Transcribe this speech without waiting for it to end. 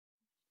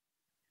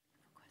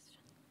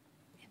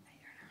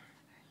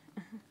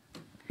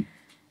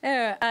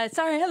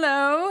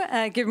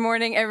Hello. Good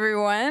morning,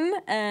 everyone.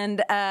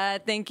 And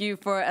thank you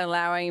for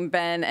allowing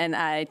Ben and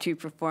I to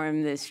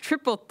perform this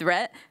triple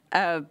threat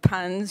of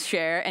puns,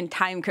 Cher, and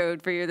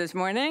timecode for you this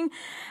morning.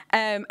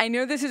 I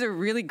know this is a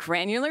really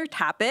granular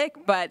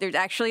topic, but there's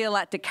actually a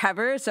lot to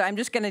cover, so I'm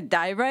just going to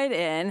dive right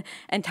in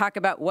and talk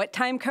about what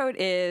timecode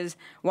is,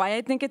 why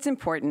I think it's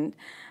important,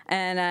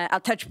 and I'll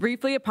touch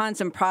briefly upon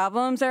some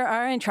problems there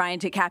are in trying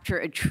to capture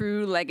a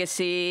true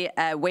legacy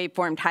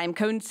waveform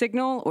timecode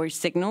signal, or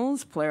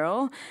signals,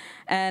 plural,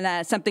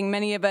 and something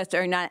many of us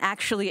are not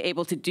actually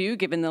able to do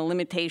given the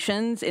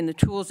limitations in the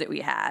tools that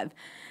we have.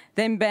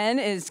 Then Ben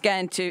is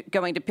going to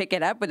pick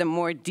it up with a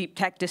more deep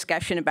tech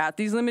discussion about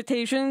these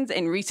limitations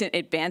and recent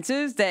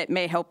advances that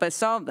may help us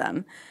solve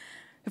them.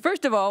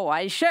 First of all,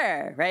 why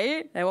Cher,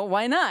 right? Well,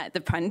 why not?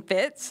 The pun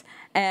fits.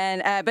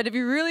 And but if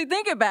you really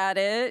think about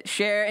it,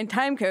 Cher and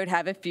timecode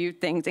have a few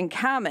things in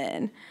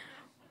common.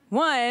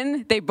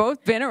 One, they've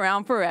both been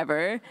around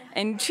forever.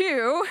 And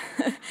two,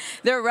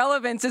 their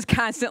relevance is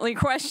constantly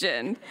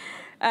questioned.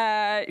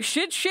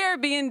 Should Cher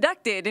be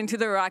inducted into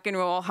the Rock and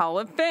Roll Hall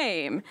of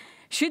Fame?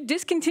 Should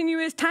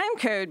discontinuous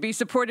timecode be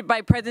supported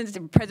by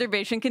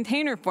preservation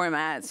container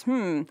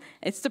formats?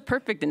 It's the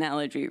perfect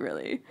analogy,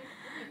 really.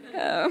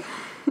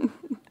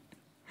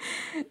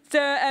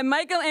 So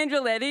Michael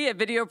Angeletti, a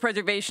video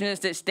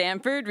preservationist at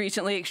Stanford,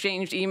 recently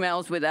exchanged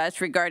emails with us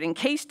regarding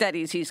case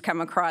studies he's come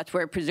across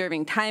where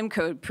preserving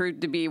timecode proved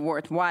to be a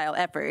worthwhile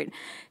effort,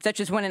 such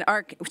as when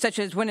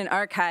an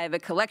archive, a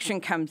collection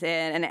comes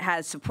in and it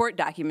has support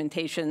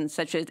documentation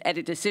such as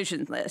edit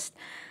decision list.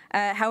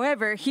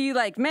 However, he,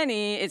 like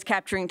many, is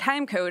capturing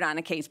timecode on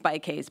a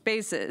case-by-case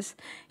basis.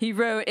 He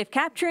wrote, "If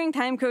capturing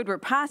timecode were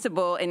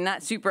possible and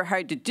not super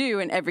hard to do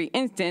in every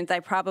instance, I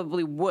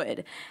probably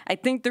would. I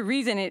think the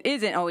reason it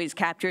isn't always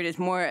captured is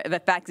more of the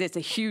fact that it's a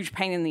huge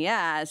pain in the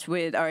ass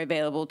with our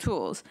available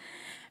tools."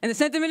 And the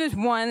sentiment is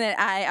one that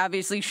I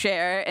obviously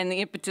share, and the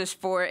impetus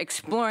for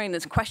exploring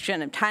this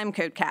question of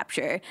timecode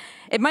capture.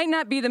 It might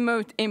not be the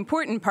most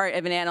important part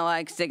of an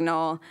analog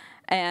signal,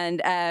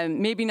 and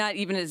maybe not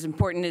even as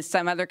important as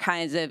some other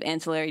kinds of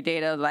ancillary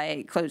data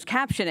like closed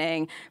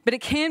captioning, but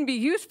it can be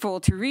useful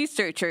to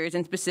researchers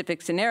in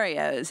specific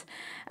scenarios.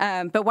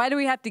 But why do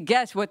we have to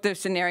guess what those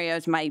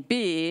scenarios might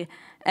be?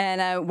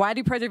 And why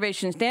do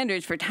preservation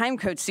standards for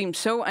timecode seem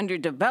so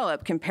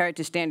underdeveloped compared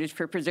to standards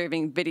for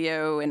preserving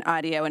video and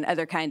audio and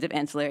other kinds of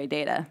ancillary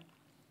data?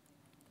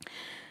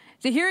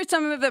 So here are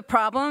some of the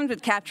problems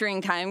with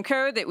capturing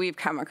timecode that we've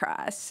come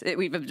across, that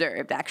we've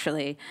observed,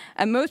 actually.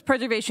 Most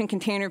preservation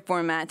container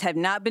formats have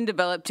not been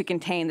developed to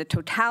contain the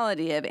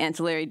totality of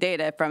ancillary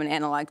data from an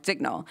analog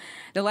signal.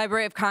 The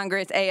Library of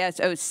Congress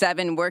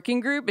AS07 working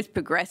group is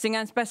progressing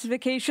on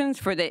specifications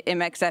for the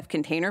MXF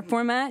container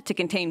format to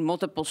contain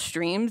multiple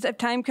streams of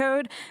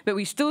timecode, but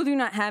we still do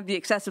not have the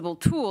accessible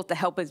tools to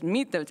help us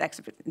meet those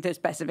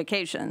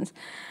specifications.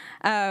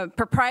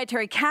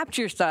 Proprietary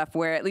capture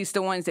software, at least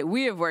the ones that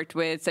we have worked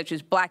with, such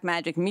as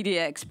Blackmagic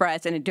Media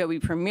Express and Adobe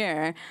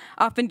Premiere,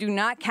 often do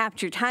not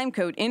capture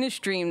timecode in a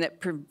stream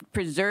that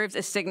preserves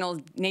a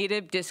signal's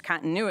native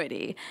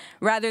discontinuity.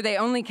 Rather, they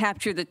only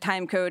capture the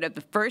timecode of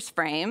the first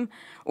frame,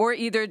 or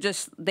either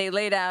just they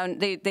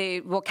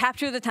will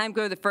capture the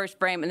timecode of the first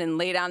frame and then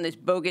lay down this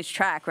bogus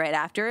track right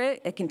after it,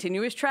 a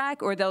continuous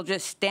track, or they'll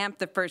just stamp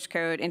the first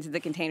code into the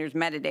container's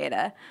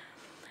metadata.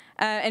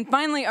 And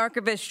finally,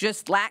 archivists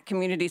just lack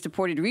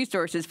community-supported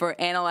resources for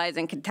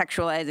analyzing,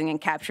 contextualizing, and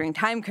capturing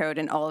timecode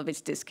and all of its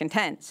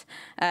discontents.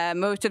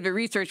 Most of the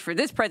research for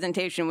this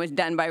presentation was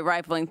done by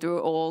rifling through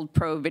old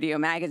pro video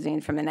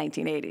magazines from the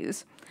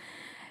 1980s.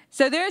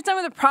 So there are some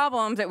of the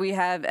problems that we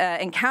have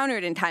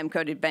encountered in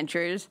timecode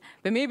adventures,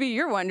 but maybe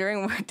you're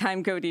wondering what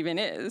timecode even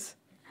is.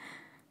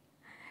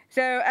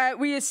 So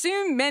we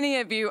assume many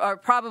of you are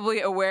probably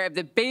aware of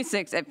the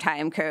basics of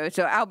timecode,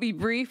 so I'll be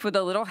brief with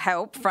a little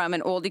help from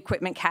an old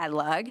equipment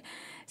catalog.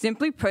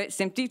 Simply put,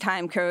 SMPTE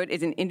timecode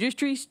is an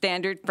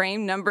industry-standard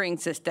frame numbering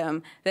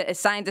system that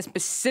assigns a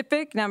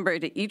specific number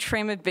to each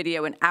frame of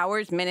video in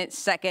hours, minutes,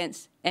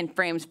 seconds, and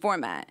frames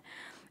format.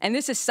 And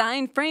this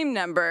assigned frame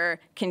number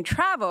can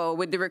travel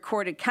with the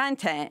recorded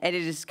content as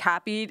it is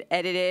copied,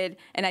 edited,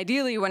 and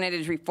ideally when it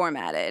is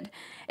reformatted.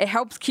 It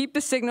helps keep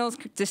the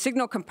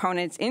signal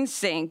components in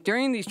sync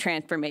during these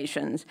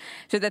transformations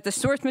so that the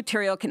source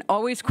material can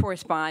always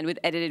correspond with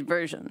edited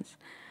versions.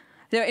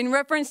 So in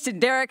reference to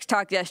Derek's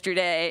talk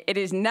yesterday, it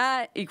is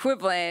not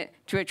equivalent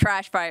to a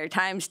trash fire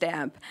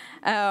timestamp.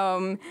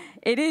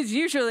 It is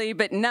usually,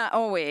 but not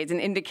always, an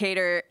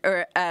indicator,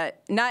 or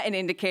not an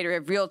indicator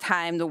of real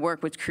time the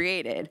work was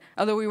created.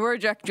 Although we were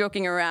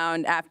joking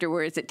around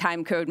afterwards that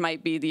timecode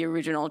might be the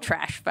original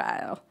trash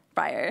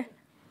fire.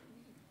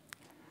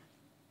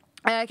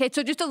 Okay,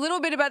 so just a little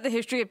bit about the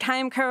history of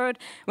timecode.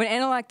 When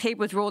analog tape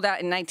was rolled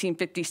out in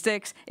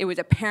 1956, it was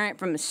apparent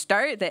from the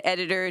start that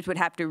editors would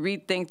have to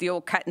rethink the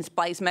old cut and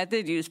splice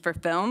method used for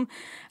film.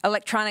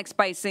 Electronic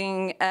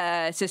splicing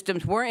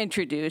systems were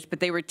introduced, but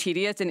they were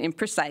tedious and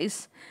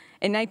imprecise.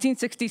 In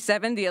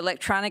 1967, the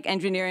Electronic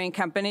Engineering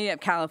Company of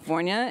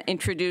California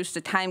introduced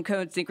the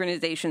timecode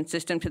synchronization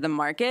system to the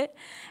market,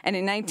 and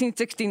in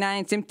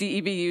 1969,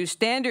 SMPTE EBU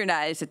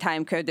standardized the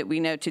timecode that we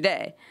know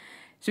today.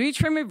 So each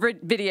frame of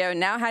video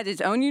now has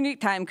its own unique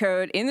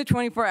timecode in the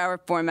 24-hour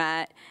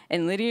format,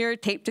 and linear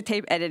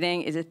tape-to-tape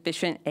editing is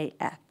efficient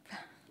AF.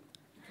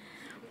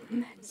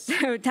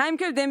 So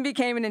timecode then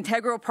became an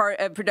integral part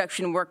of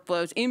production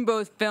workflows in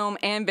both film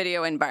and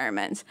video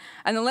environments.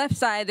 On the left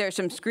side, there are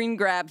some screen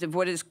grabs of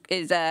what is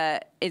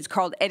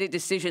called Edit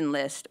Decision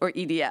List, or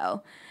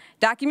EDL.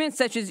 Documents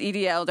such as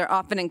EDLs are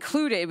often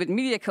included with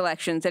media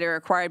collections that are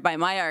acquired by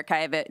my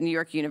archive at New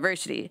York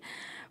University.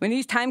 When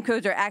these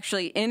timecodes are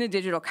actually in a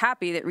digital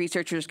copy that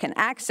researchers can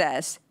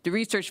access, the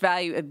research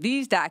value of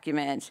these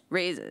documents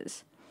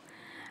raises.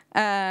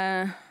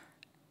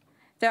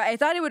 So I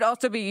thought it would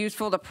also be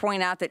useful to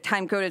point out that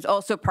timecode is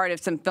also part of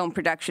some film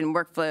production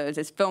workflows,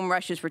 as film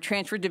rushes were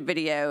transferred to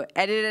video,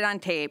 edited on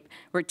tape,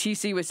 where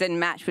TC was then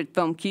matched with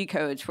film key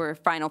codes for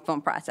final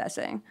film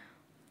processing.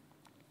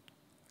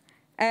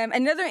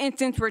 Another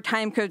instance where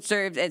timecode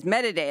serves as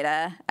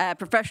metadata,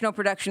 professional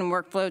production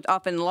workflows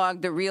often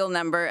log the real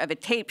number of a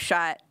tape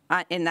shot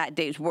in that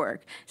day's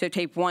work. So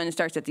tape 1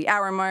 starts at the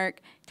hour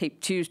mark,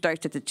 tape 2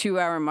 starts at the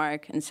 2-hour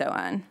mark, and so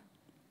on.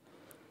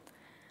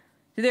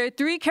 So there are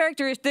 3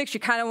 characteristics you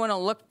kind of want to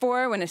look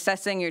for when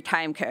assessing your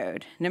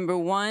timecode. Number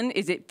 1,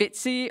 is it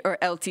VITC or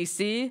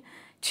LTC?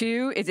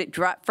 2, is it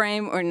drop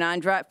frame or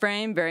non-drop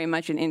frame? Very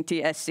much an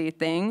NTSC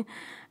thing.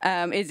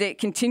 Is it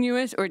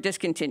continuous or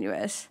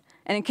discontinuous?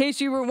 And in case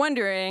you were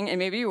wondering, and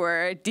maybe you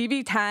were,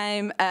 DV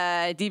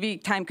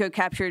timecode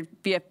captured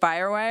via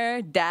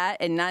FireWire, DAT,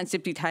 and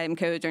non-SMPTE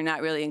timecodes are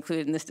not really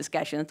included in this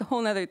discussion. It's a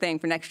whole other thing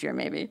for next year,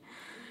 maybe.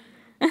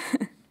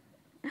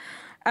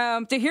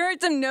 So here are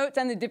some notes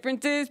on the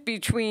differences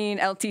between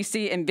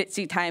LTC and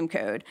VITC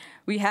timecode.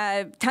 We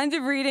have tons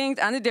of readings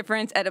on the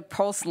difference at a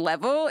pulse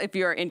level. If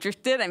you are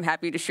interested, I'm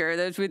happy to share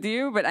those with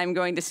you, but I'm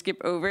going to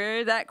skip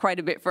over that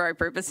quite a bit for our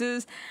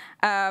purposes.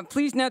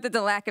 Please note that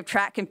the lack of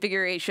track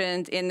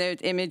configurations in those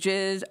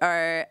images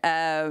are,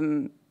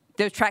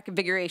 those track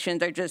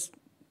configurations are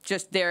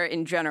just there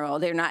in general.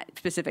 They're not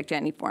specific to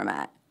any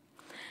format.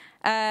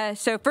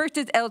 So first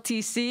is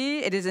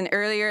LTC. It is an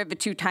earlier of the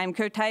 2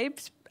 timecode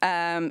types.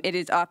 It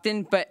is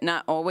often, but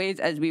not always,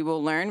 as we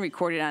will learn,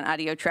 recorded on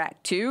audio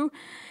track 2.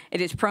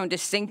 It is prone to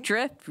sync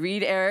drift,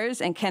 read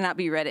errors, and cannot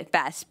be read at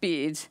fast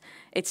speeds.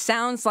 It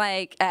sounds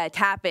like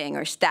tapping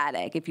or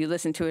static if you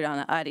listen to it on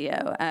the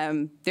audio.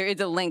 There is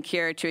a link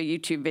here to a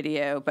YouTube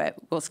video, but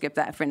we'll skip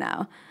that for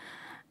now.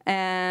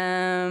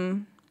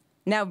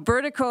 Now,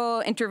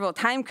 vertical interval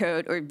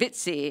timecode, or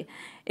VITC,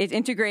 is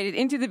integrated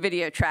into the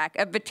video track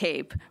of the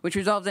tape, which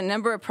resolves a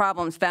number of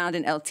problems found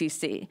in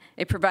LTC.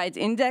 It provides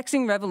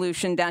indexing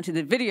revolution down to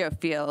the video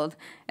field.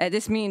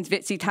 This means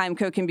VITC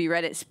timecode can be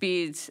read at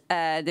speeds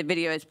the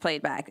video is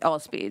played back, all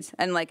speeds,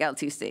 unlike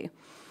LTC.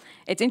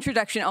 Its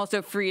introduction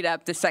also freed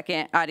up the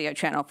second audio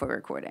channel for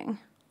recording.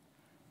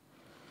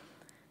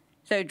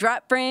 So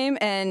drop frame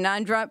and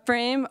non-drop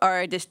frame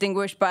are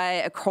distinguished by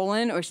a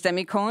colon or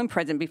semicolon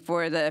present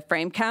before the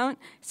frame count.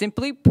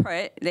 Simply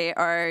put, they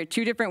are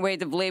 2 different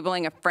ways of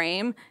labeling a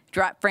frame.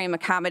 Drop frame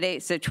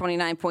accommodates the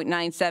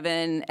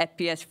 29.97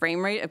 FPS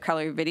frame rate of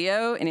color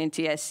video in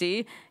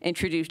NTSC,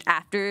 introduced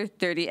after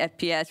 30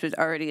 FPS was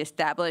already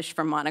established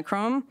for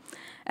monochrome.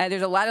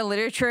 There's a lot of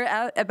literature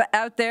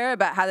out there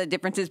about how the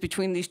differences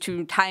between these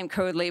 2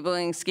 timecode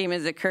labeling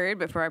schemas occurred,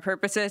 but for our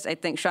purposes, I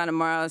think Sean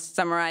Amaro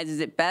summarizes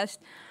it best.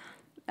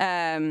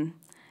 When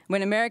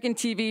American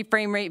TV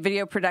frame rate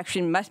video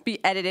production must be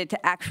edited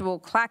to actual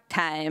clock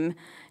time,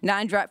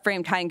 non-drop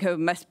frame timecode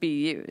must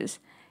be used.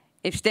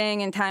 If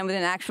staying in time with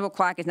an actual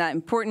clock is not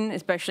important,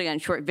 especially on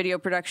short video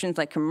productions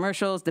like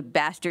commercials, the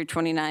bastard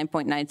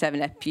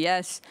 29.97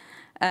 FPS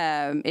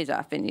is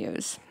often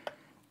used.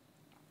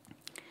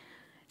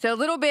 So a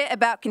little bit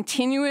about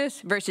continuous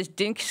versus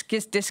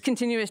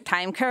discontinuous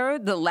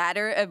timecode, the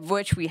latter of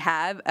which we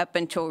have up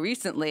until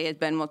recently, as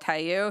Ben will tell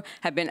you,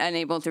 have been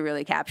unable to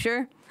really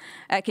capture.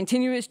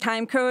 Continuous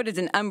timecode is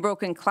an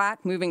unbroken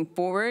clock moving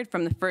forward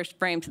from the first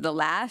frame to the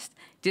last.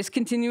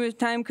 Discontinuous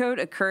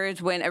timecode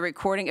occurs when a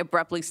recording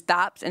abruptly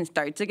stops and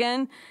starts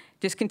again.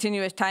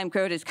 Discontinuous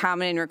timecode is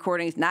common in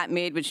recordings not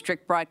made with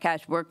strict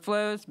broadcast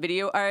workflows,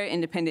 video art,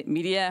 independent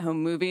media,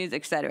 home movies,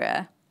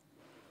 etc.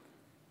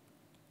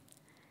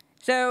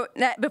 So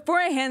before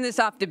I hand this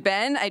off to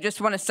Ben, I just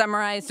want to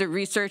summarize the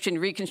research and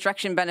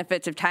reconstruction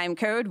benefits of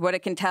timecode, what it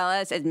can tell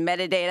us as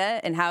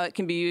metadata, and how it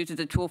can be used as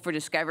a tool for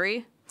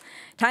discovery.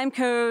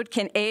 Timecode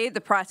can aid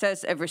the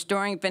process of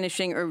restoring,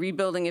 finishing, or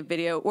rebuilding a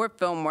video or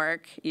film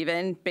work,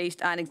 even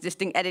based on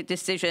existing edit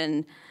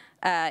decision,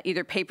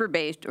 either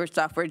paper-based or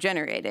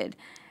software-generated.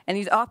 And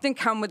these often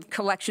come with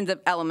collections of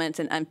elements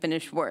and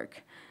unfinished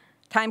work.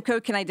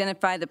 Timecode can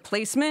identify the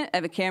placement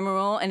of a camera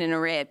roll in an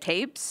array of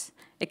tapes.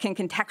 It can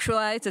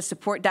contextualize the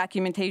support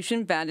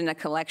documentation found in a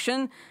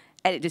collection,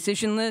 edit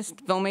decision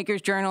lists,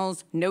 filmmakers'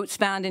 journals, notes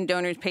found in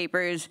donors'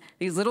 papers.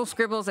 These little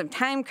scribbles of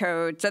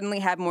timecode suddenly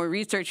have more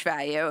research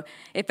value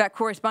if that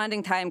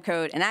corresponding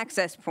timecode and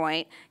access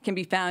point can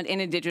be found in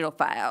a digital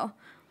file.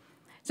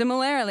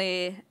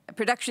 Similarly,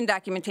 production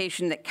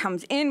documentation that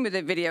comes in with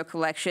a video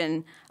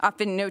collection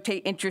often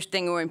notate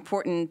interesting or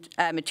important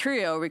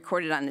material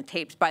recorded on the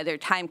tapes by their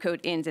timecode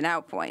ins and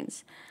out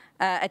points.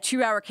 A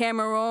 2-hour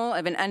camera roll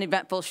of an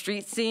uneventful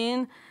street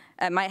scene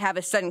might have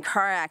a sudden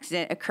car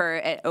accident occur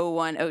at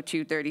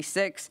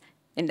 01:02:36,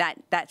 and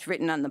that's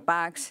written on the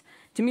box.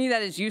 To me,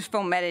 that is useful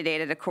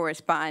metadata to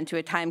correspond to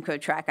a timecode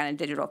track on a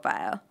digital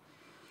file.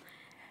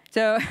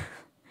 So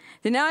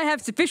now I have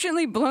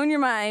sufficiently blown your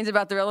minds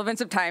about the relevance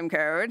of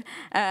timecode.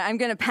 I'm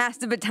going to pass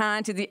the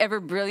baton to the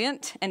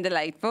ever-brilliant and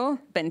delightful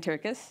Ben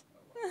Turkus.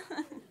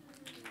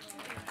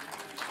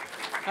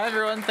 Hi,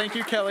 everyone. Thank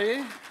you,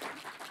 Kelly.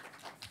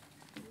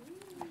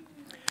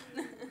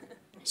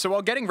 So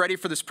while getting ready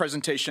for this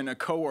presentation, a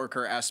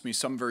coworker asked me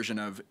some version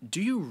of,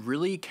 "Do you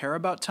really care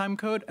about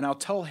timecode?" And I'll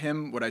tell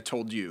him what I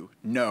told you.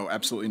 No,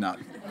 absolutely not.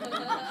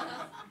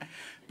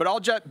 But all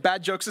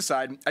bad jokes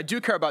aside, I do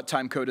care about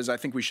timecode, as I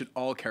think we should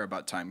all care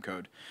about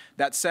timecode.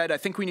 That said, I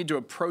think we need to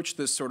approach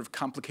this sort of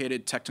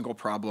complicated technical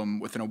problem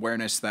with an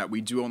awareness that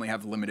we do only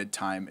have limited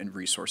time and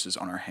resources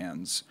on our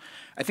hands.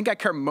 I think I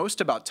care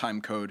most about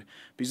timecode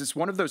because it's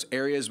one of those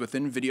areas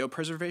within video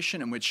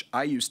preservation in which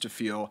I used to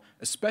feel,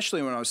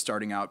 especially when I was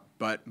starting out,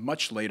 but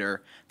much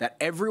later, that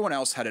everyone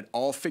else had it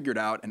all figured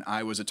out and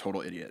I was a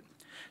total idiot.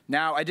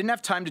 Now, I didn't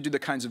have time to do the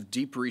kinds of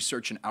deep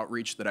research and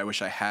outreach that I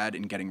wish I had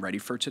in getting ready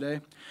for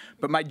today,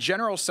 but my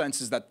general sense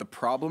is that the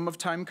problem of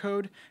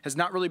timecode has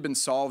not really been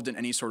solved in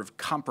any sort of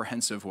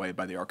comprehensive way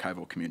by the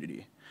archival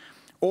community.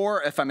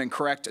 Or, if I'm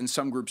incorrect and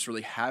some groups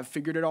really have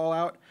figured it all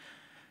out,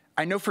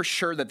 I know for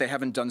sure that they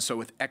haven't done so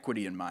with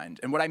equity in mind.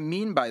 And what I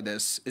mean by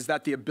this is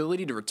that the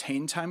ability to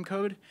retain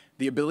timecode,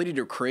 the ability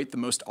to create the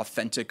most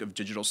authentic of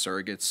digital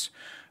surrogates,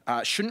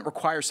 shouldn't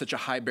require such a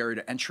high barrier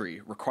to entry,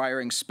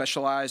 requiring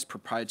specialized,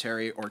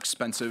 proprietary, or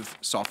expensive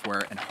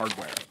software and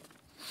hardware.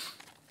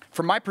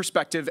 From my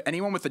perspective,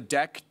 anyone with a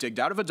deck digged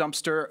out of a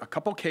dumpster, a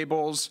couple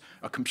cables,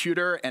 a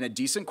computer, and a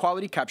decent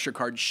quality capture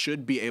card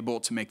should be able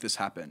to make this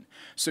happen.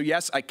 So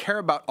yes, I care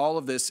about all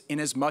of this in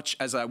as much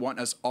as I want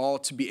us all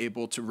to be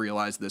able to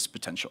realize this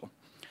potential.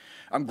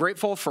 I'm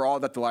grateful for all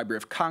that the Library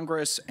of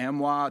Congress,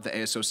 AMWA, the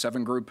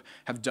ASO7 group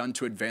have done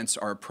to advance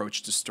our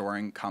approach to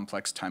storing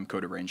complex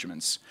timecode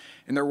arrangements.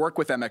 In their work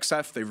with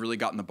MXF, they've really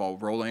gotten the ball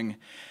rolling,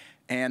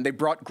 and they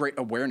brought great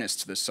awareness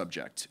to this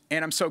subject.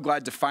 And I'm so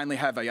glad to finally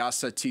have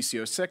IASA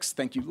TC06,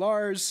 thank you,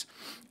 Lars,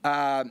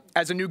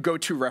 as a new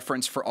go-to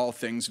reference for all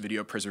things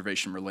video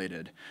preservation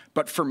related.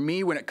 But for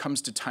me, when it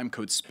comes to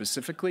timecode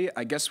specifically,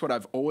 I guess what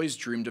I've always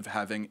dreamed of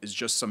having is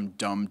just some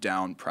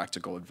dumbed-down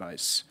practical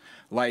advice.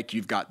 Like,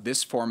 you've got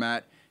this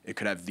format, it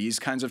could have these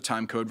kinds of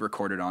timecode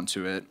recorded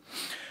onto it,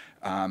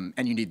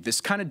 and you need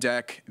this kind of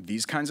deck,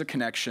 these kinds of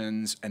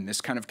connections, and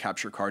this kind of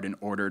capture card in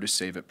order to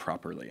save it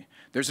properly.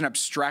 There's an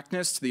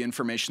abstractness to the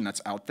information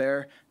that's out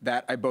there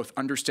that I both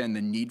understand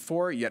the need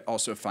for, yet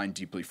also find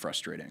deeply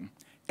frustrating.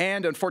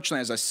 And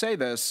unfortunately, as I say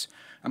this,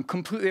 I'm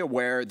completely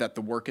aware that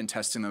the work and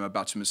testing I'm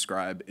about to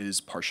describe is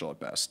partial at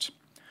best.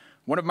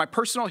 One of my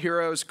personal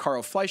heroes,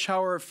 Carl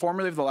Fleischhauer,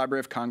 formerly of the Library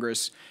of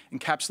Congress,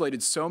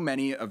 encapsulated so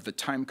many of the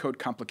timecode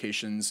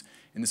complications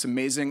in this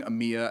amazing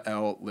EMEA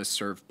L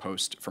listserv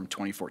post from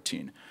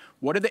 2014.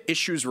 What are the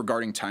issues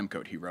regarding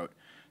timecode, he wrote.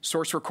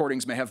 Source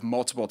recordings may have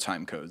multiple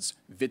timecodes,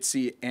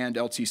 VITC and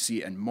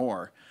LTC and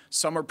more.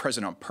 Some are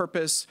present on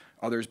purpose,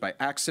 others by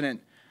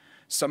accident.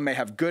 Some may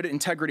have good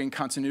integrity and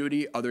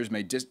continuity, others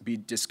may be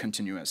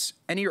discontinuous.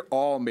 Any or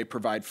all may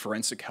provide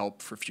forensic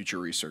help for future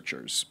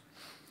researchers.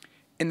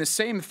 In the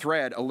same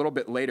thread, a little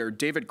bit later,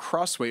 David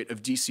Crosswaite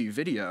of DC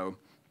Video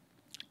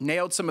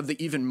nailed some of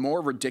the even more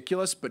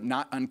ridiculous but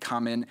not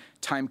uncommon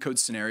timecode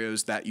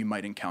scenarios that you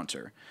might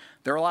encounter.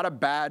 There are a lot of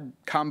bad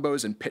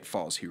combos and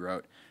pitfalls, he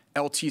wrote.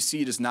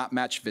 LTC does not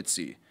match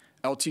VITC.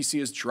 LTC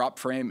is drop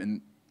frame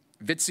and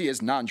VITC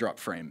is non-drop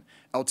frame.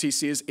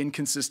 LTC is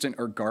inconsistent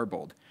or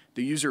garbled.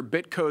 The user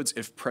bit codes,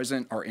 if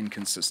present, are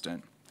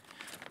inconsistent.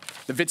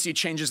 The VITC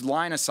changes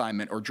line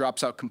assignment or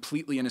drops out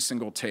completely in a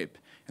single tape.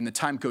 And the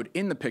timecode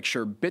in the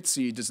picture,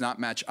 BitC, does not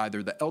match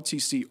either the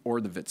LTC or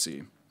the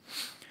VITC.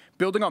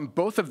 Building on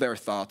both of their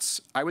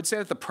thoughts, I would say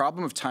that the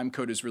problem of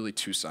timecode is really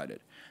two-sided.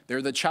 There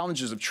are the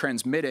challenges of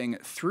transmitting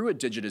through a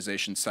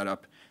digitization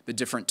setup the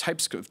different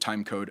types of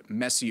timecode,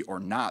 messy or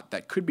not,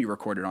 that could be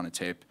recorded on a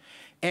tape.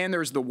 And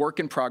there's the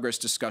work-in-progress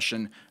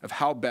discussion of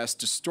how best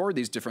to store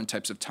these different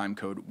types of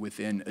timecode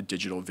within a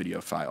digital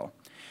video file.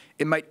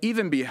 It might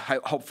even be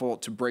helpful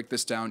to break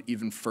this down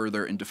even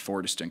further into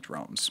 4 distinct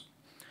realms.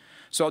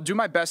 So I'll do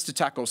my best to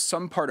tackle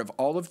some part of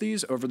all of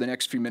these over the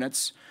next few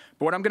minutes,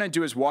 but what I'm going to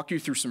do is walk you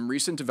through some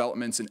recent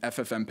developments in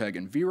FFmpeg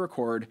and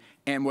vrecord,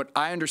 and what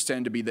I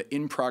understand to be the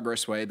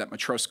in-progress way that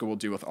Matroska will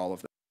deal with all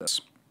of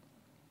this.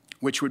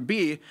 which would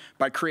be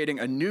by creating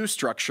a new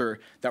structure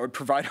that would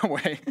provide a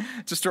way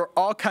to store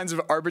all kinds of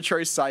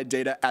arbitrary side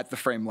data at the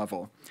frame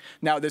level.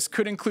 Now, this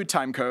could include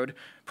timecode,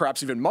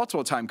 perhaps even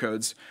multiple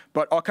timecodes,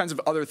 but all kinds of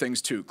other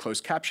things too,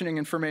 closed captioning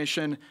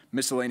information,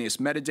 miscellaneous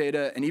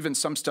metadata, and even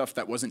some stuff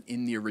that wasn't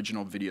in the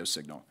original video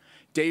signal.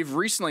 Dave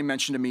recently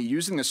mentioned to me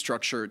using this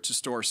structure to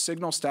store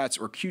signal stats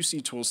or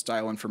QC tool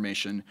style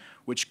information,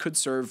 which could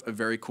serve a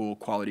very cool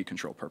quality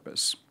control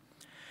purpose.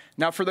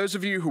 Now, for those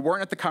of you who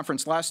weren't at the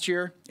conference last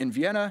year in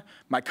Vienna,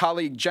 my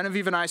colleague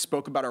Genevieve and I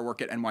spoke about our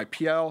work at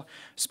NYPL,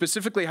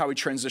 specifically how we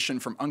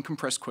transitioned from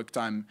uncompressed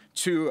QuickTime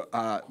to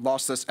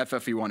lossless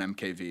FFE1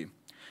 MKV.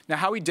 Now,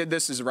 how we did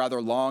this is a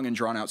rather long and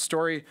drawn-out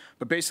story,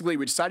 but basically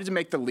we decided to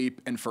make the leap,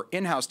 and for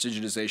in-house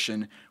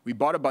digitization, we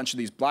bought a bunch of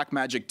these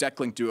Blackmagic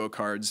DeckLink Duo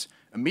cards,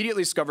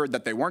 immediately discovered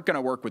that they weren't going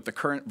to work with the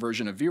current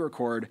version of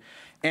VRecord,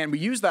 and we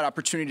used that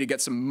opportunity to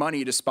get some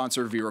money to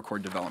sponsor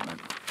VRecord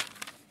development.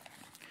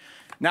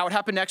 Now, what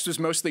happened next was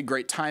mostly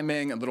great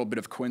timing, a little bit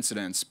of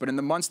coincidence, but in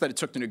the months that it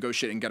took to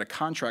negotiate and get a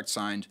contract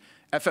signed,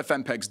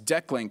 FFmpeg's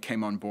DeckLink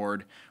came on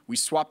board. We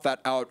swapped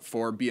that out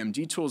for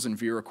BMD tools in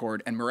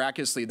VRecord, and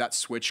miraculously, that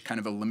switch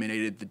kind of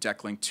eliminated the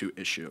DeckLink 2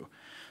 issue.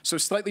 So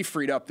slightly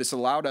freed up, this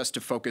allowed us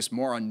to focus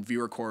more on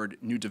VRecord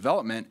new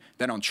development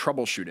than on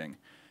troubleshooting.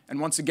 And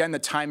once again, the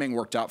timing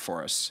worked out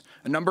for us.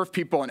 A number of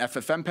people in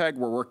FFmpeg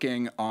were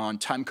working on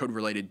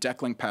timecode-related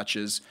DeckLink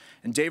patches,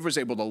 and Dave was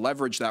able to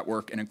leverage that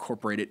work and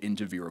incorporate it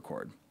into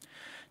VRecord.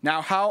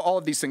 Now, how all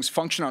of these things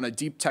function on a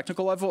deep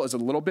technical level is a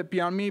little bit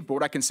beyond me, but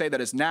what I can say that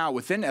is now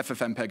within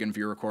FFmpeg and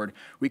VRecord,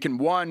 we can,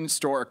 one,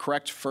 store a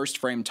correct first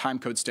frame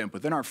timecode stamp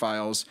within our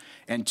files,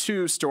 and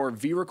two, store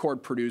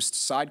VRecord-produced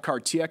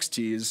sidecar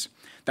TXTs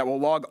that will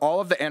log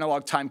all of the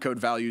analog timecode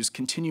values,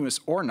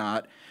 continuous or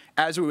not,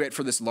 as we wait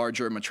for this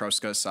larger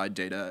Matroska side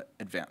data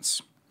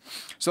advance.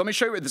 So let me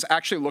show you what this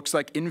actually looks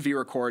like in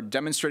VRecord,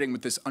 demonstrating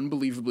with this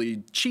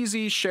unbelievably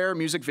cheesy Cher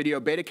music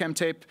video Betacam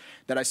tape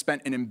that I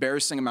spent an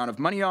embarrassing amount of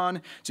money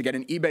on to get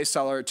an eBay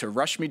seller to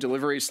rush me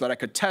delivery so that I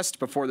could test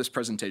before this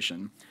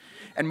presentation.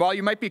 And while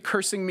you might be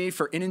cursing me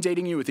for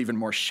inundating you with even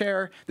more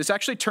Cher, this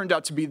actually turned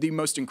out to be the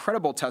most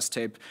incredible test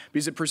tape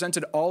because it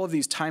presented all of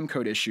these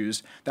timecode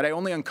issues that I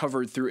only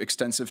uncovered through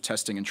extensive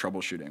testing and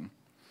troubleshooting.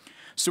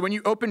 So when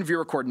you open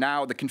VRecord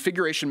now, the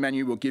configuration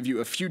menu will give you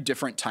a few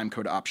different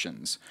timecode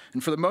options.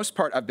 And for the most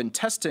part, I've been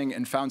testing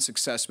and found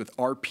success with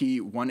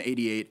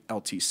RP188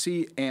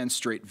 LTC and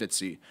straight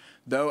VITC.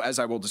 Though, as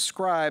I will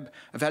describe,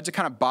 I've had to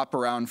kind of bop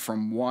around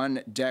from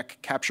one deck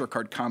capture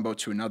card combo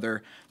to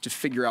another to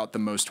figure out the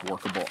most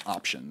workable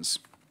options.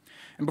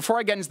 And before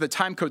I get into the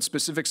timecode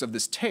specifics of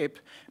this tape,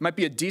 it might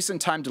be a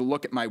decent time to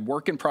look at my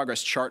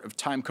work-in-progress chart of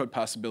timecode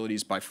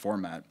possibilities by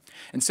format,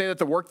 and say that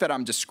the work that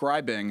I'm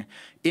describing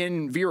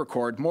in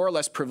VRecord more or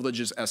less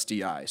privileges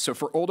SDI. So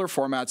for older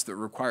formats that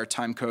require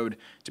timecode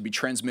to be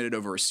transmitted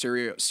over a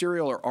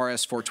serial or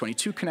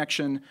RS-422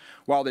 connection,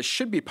 while this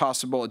should be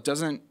possible, it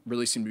doesn't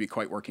really seem to be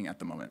quite working at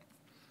the moment.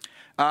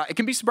 It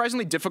can be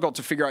surprisingly difficult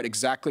to figure out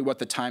exactly what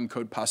the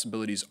timecode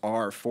possibilities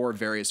are for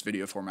various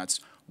video formats.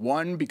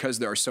 One, because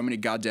there are so many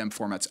goddamn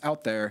formats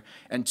out there,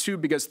 and two,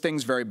 because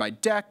things vary by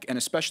deck, and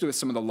especially with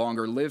some of the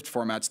longer-lived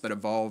formats that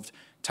evolved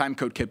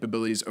timecode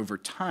capabilities over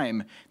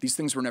time, these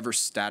things were never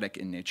static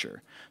in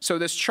nature. So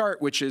this chart,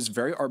 which is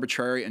very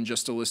arbitrary and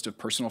just a list of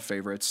personal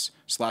favorites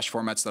 /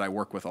 formats that I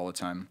work with all the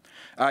time,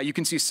 you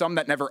can see some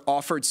that never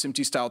offered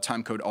SMPTE-style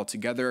timecode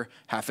altogether,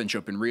 half-inch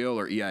open reel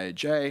or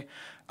EIAJ,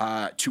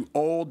 to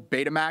old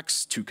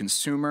Betamax, to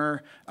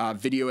consumer,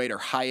 Video 8 or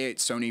Hi 8,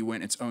 Sony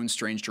went its own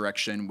strange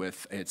direction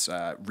with its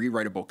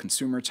rewritable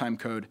consumer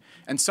timecode,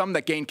 and some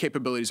that gained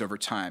capabilities over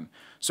time.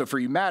 So for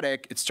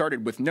U-matic, it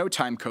started with no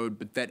timecode,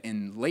 but that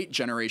in late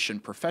generation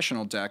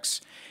professional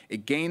decks,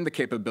 it gained the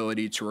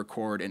capability to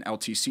record an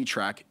LTC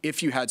track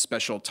if you had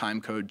special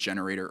timecode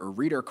generator or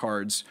reader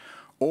cards,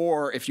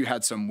 or if you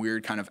had some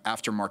weird kind of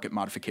aftermarket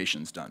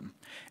modifications done.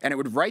 And it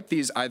would write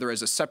these either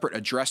as a separate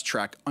address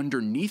track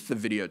underneath the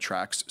video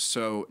tracks,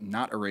 so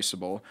not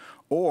erasable,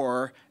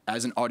 or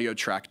as an audio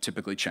track,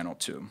 typically channel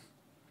 2.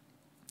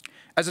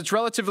 As it's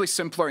relatively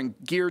simpler and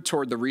geared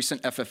toward the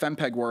recent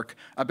FFmpeg work,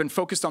 I've been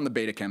focused on the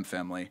Betacam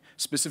family,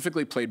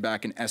 specifically played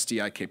back in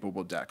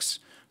SDI-capable decks.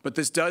 But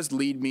this does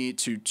lead me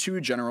to two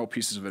general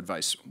pieces of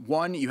advice.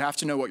 One, you have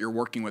to know what you're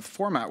working with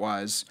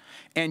format-wise,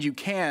 and you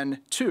can,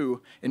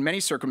 two, in many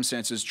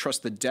circumstances,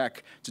 trust the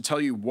deck to tell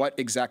you what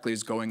exactly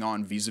is going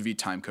on vis-a-vis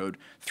timecode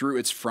through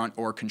its front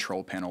or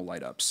control panel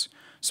light-ups.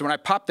 So when I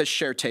popped this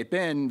Cher tape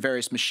in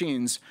various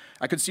machines,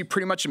 I could see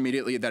pretty much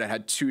immediately that it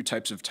had two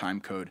types of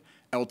timecode,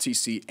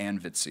 LTC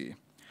and VITC.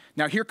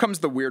 Now here comes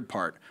the weird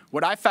part.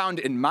 What I found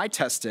in my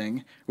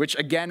testing, which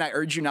again I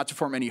urge you not to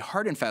form any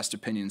hard and fast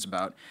opinions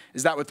about,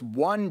 is that with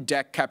one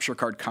deck capture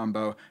card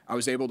combo, I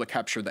was able to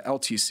capture the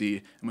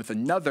LTC, and with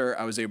another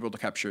I was able to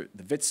capture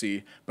the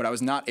VITC, but I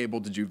was not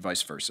able to do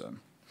vice versa.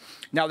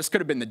 Now, this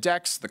could have been the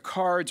decks, the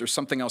cards, or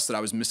something else that I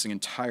was missing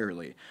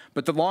entirely.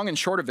 But the long and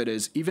short of it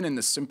is, even in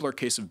the simpler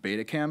case of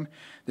Betacam,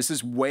 this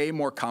is way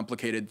more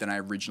complicated than I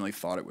originally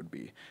thought it would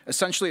be.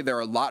 Essentially, there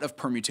are a lot of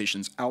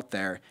permutations out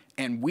there,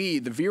 and we,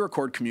 the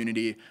vrecord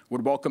community,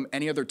 would welcome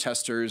any other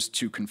testers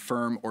to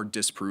confirm or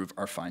disprove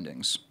our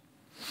findings.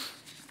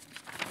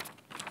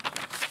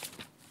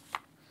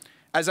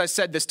 As I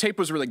said, this tape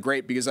was really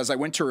great because as I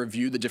went to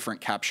review the different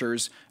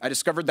captures, I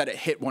discovered that it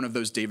hit one of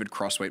those David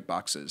Crosswhite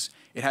boxes.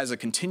 It has a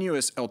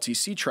continuous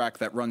LTC track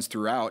that runs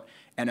throughout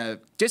and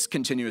a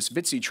discontinuous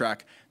VITC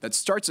track that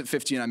starts at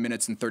 59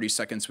 minutes and 30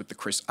 seconds with the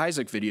Chris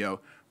Isaak video,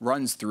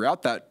 runs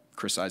throughout that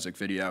Chris Isaak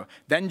video,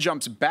 then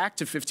jumps back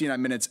to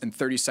 59 minutes and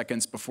 30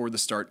 seconds before the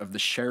start of the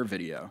Cher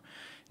video.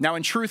 Now,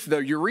 in truth, the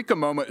eureka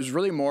moment is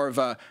really more of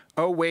a,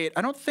 oh, wait,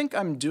 I don't think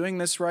I'm doing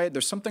this right.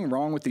 There's something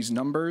wrong with these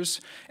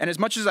numbers. And as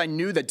much as I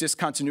knew that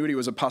discontinuity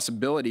was a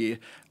possibility,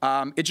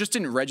 it just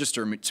didn't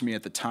register to me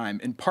at the time,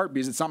 in part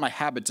because it's not my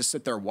habit to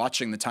sit there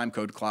watching the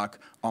timecode clock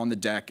on the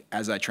deck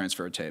as I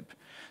transfer a tape.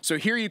 So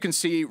here you can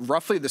see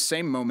roughly the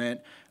same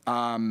moment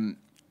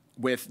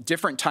with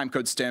different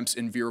timecode stamps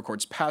in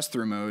vrecord's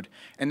pass-through mode.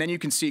 And then you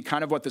can see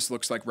kind of what this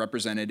looks like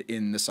represented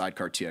in the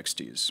sidecar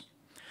TXTs.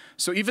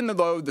 So even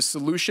though the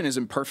solution is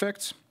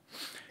imperfect,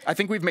 I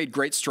think we've made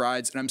great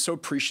strides, and I'm so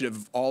appreciative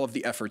of all of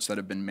the efforts that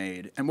have been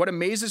made. And what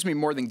amazes me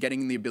more than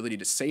getting the ability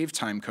to save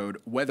timecode,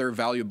 whether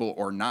valuable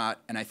or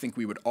not, and I think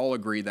we would all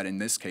agree that in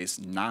this case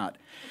not,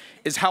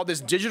 is how this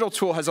digital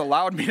tool has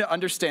allowed me to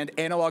understand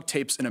analog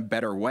tapes in a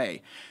better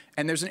way.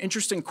 And there's an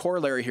interesting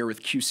corollary here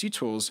with QC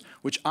tools,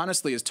 which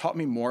honestly has taught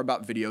me more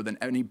about video than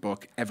any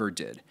book ever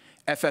did.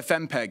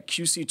 FFmpeg,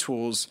 QC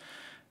tools,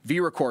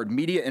 vrecord,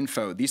 media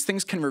info, these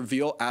things can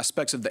reveal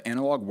aspects of the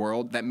analog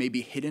world that may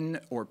be hidden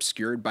or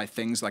obscured by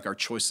things like our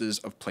choices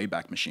of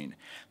playback machine.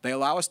 They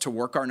allow us to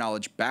work our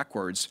knowledge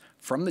backwards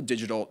from the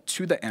digital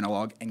to the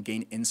analog and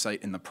gain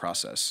insight in the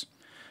process.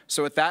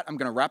 So with that, I'm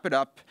going to wrap it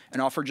up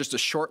and offer just a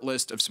short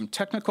list of some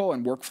technical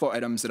and workflow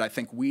items that I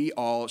think we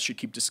all should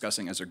keep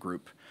discussing as a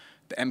group.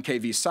 The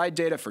MKV side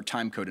data for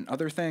timecode and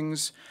other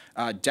things.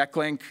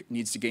 Decklink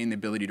needs to gain the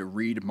ability to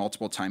read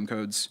multiple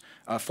timecodes.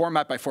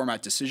 Format by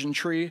format decision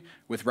tree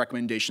with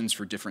recommendations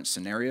for different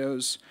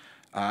scenarios.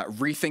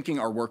 Rethinking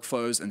our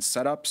workflows and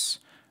setups.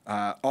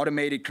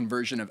 Automated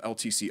conversion of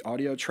LTC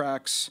audio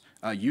tracks.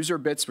 User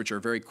bits, which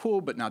are very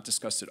cool but not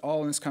discussed at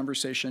all in this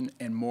conversation.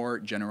 And more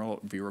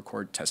general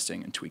vrecord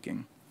testing and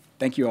tweaking.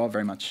 Thank you all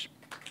very much.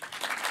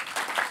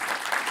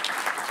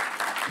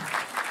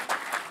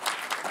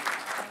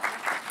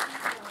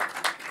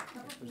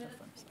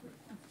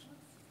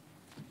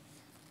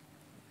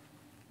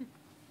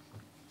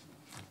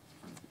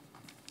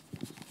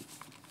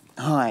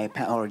 Hi,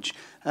 Pat Orridge.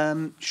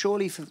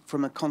 Surely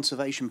from a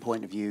conservation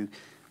point of view,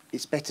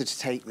 it's better to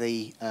take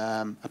the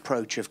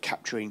approach of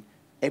capturing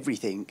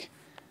everything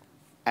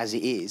as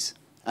it is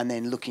and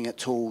then looking at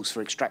tools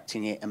for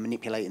extracting it and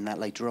manipulating that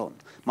later on.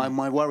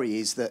 My worry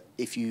is that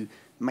if you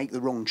make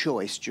the wrong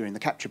choice during the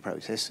capture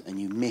process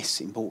and you miss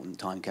important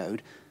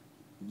timecode,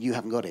 you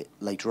haven't got it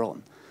later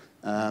on.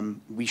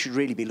 We should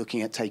really be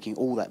looking at taking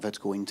all that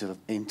vertical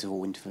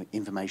interval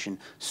information,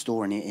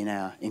 storing it in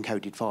our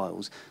encoded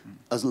files,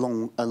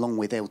 along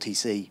with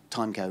LTC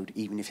timecode,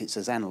 even if it's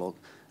as analog,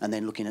 and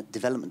then looking at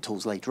development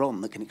tools later on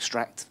that can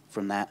extract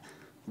from that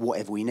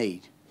whatever we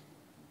need.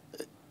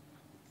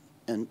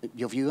 And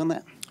your view on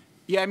that?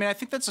 Yeah, I mean, I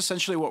think that's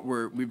essentially what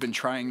we've been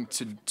trying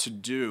to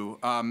do.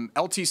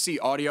 LTC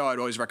audio, I'd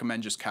always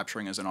recommend just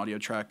capturing as an audio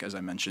track, as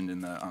I mentioned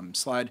in the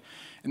slide.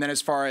 And then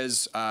as far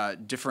as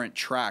different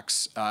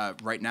tracks,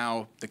 right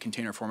now, the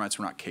container formats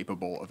were not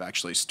capable of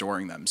actually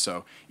storing them.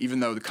 So even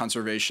though the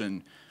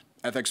conservation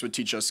ethics would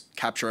teach us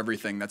capture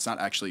everything, that's not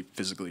actually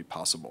physically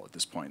possible at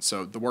this point.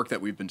 So the work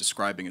that we've been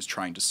describing is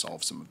trying to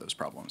solve some of those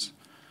problems.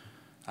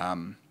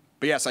 But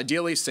yes,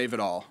 ideally, save it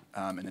all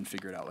and then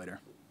figure it out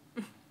later.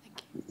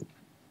 Thank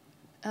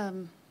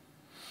you.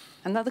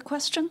 Another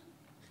question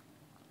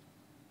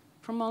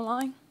from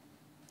online?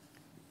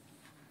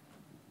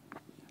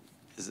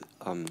 Is it,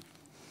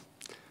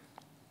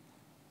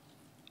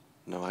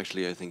 no,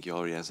 actually, I think you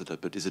already answered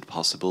that, but is it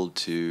possible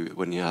to,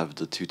 when you have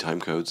the two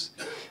timecodes,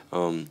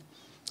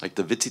 like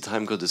the VITC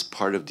timecode is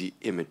part of the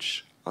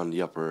image on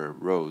the upper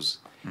rows,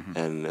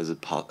 and is it,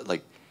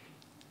 like,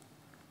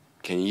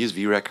 can you use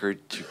vrecord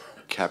to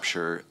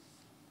capture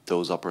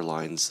those upper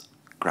lines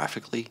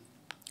graphically?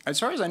 As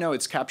far as I know,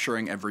 it's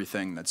capturing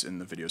everything that's in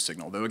the video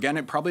signal. Though, again,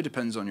 it probably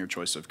depends on your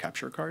choice of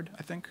capture card,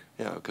 I think.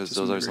 Yeah, because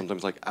those are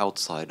sometimes like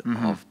outside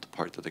of the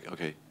part that they,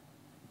 okay.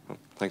 Well,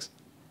 thanks.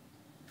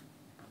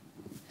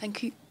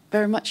 Thank you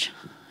very much.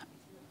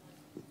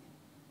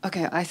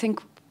 Okay, I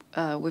think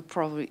we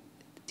probably,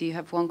 do you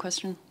have one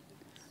question?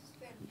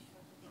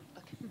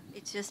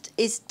 It's just,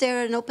 is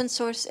there an open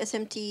source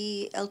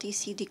SMT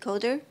LTC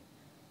decoder?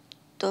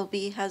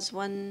 Dolby has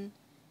one.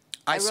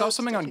 I saw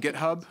something on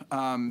GitHub.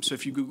 So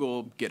if you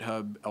Google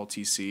GitHub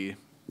LTC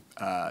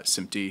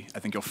SMT, I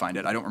think you'll find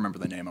it. I don't remember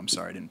the name. I'm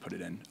sorry, I didn't put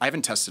it in. I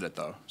haven't tested it,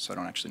 though, so I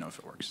don't actually know if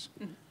it works.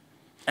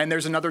 And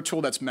there's another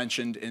tool that's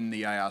mentioned in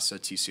the IASA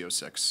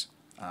TC06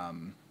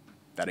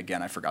 that,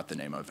 again, I forgot the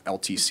name of,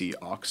 LTC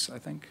aux, I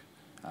think.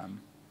 Could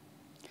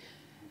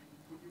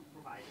you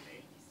provide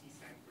an LTC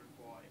sample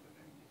for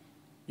implementing?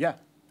 Yeah,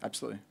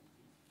 absolutely.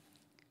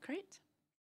 Great.